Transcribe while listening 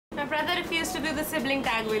brother refused to do the sibling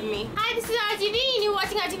tag with me. Hi, this is RGV and you're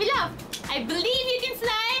watching RGV Love. I believe you can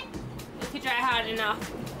fly if you try hard enough.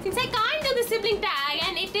 Since I can't do the sibling tag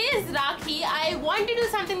and it is Rakhi, I want to do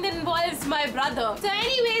something that involves my brother. So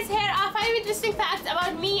anyways, here are 5 interesting facts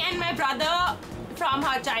about me and my brother from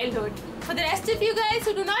our childhood. For the rest of you guys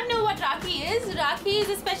who do not know what Rakhi is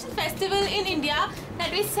a special festival in India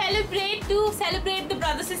that we celebrate to celebrate the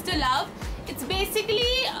brother-sister love. It's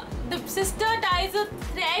basically the sister ties a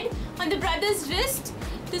thread on the brother's wrist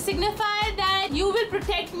to signify that you will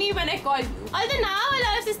protect me when I call you. Although now a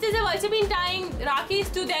lot of sisters have also been tying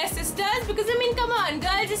Rakhis to their sisters because I mean, come on,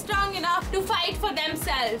 girls are strong enough to fight for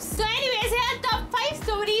themselves. So anyways, here are top 5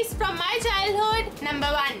 stories from my childhood. Number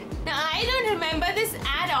 1. Now I don't remember this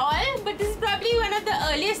at all, but this is probably one of the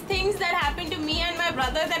earliest things that happened to me and my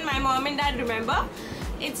brother that my mom and dad remember.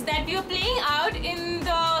 It's that we were playing out in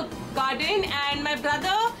the garden and my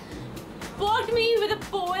brother poked me with a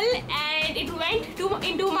pole and it went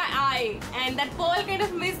into my eye, and that pole kind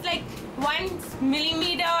of missed like 1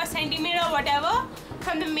 millimeter or centimeter or whatever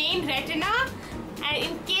from the main retina, and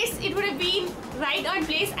in case it would have been right on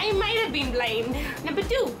place, I might have been blind. Number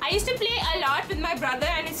 2. I used to play a lot with my brother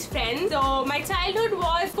and his friends, so my childhood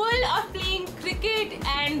was full of playing cricket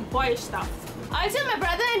and boyish stuff. Also, my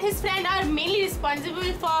brother and his friend are mainly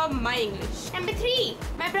responsible for my English. Number 3.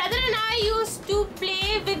 My brother and I used to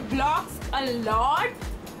play with blocks a lot,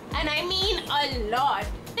 and I mean a lot.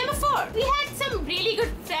 Number 4. We had some really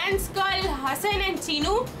good friends called Hassan and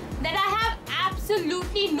Chinu that I have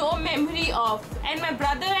absolutely no memory of. And my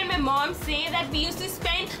brother and my mom say that we used to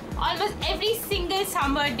spend almost every single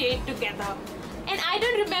summer day together. And I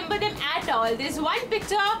don't remember them at all. There's one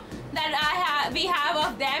picture that we have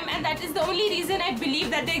of them, and that is the only reason I believe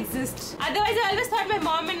that they exist. Otherwise, I always thought my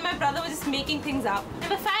mom and my brother were just making things up.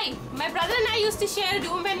 Number 5. My brother and I used to share a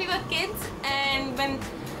room when we were kids, and when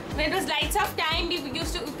it was lights off time, we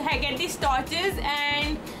used to get these torches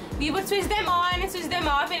and we would switch them on and switch them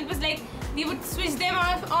off, and it was like we would switch them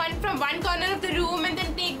on from one corner of the room and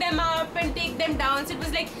then take them up and take them down. So it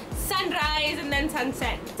was like sunrise and then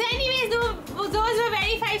sunset. So anyways, those were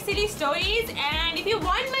very 5 silly stories, and if you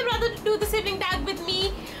want my brother to do the sibling tag with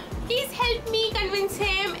me, please help me convince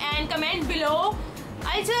him and comment below.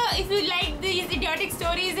 Also, if you like these idiotic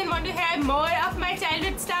stories and want to hear more of my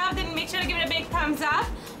childhood stuff, then make sure to give it a big thumbs up.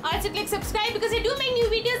 Also click subscribe because I do make new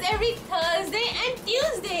videos every Thursday and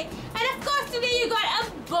Tuesday. And of course today you got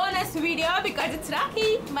a bonus video because it's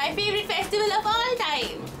Rakhi, my favorite festival of all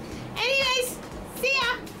time. Anyways, see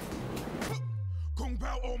ya!